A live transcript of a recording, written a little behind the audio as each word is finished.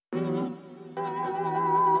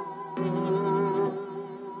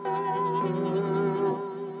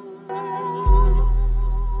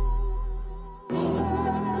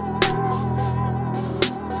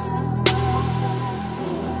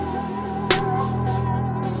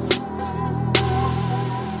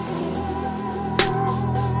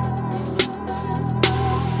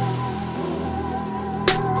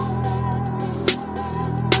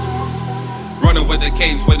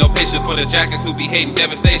patience for the jackets who be hating.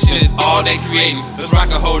 Devastation is all they creating. Let's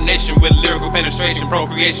rock a whole nation with lyrical penetration.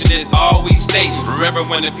 Procreation is all we stating. Remember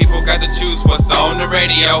when the people got to choose what's on the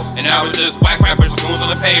radio, and I was just whack rappers, goons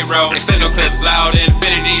on the payroll. Extendo clips, loud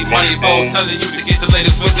infinity, money folks telling you to get the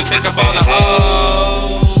latest with the pick up all the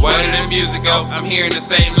hoes. Where did the music go? I'm hearing the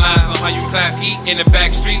same lines on how you clap heat in the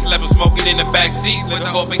back streets, level smoking in the back seat with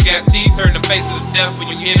the open gap teeth, turn the faces of death when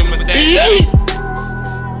you hit them with that.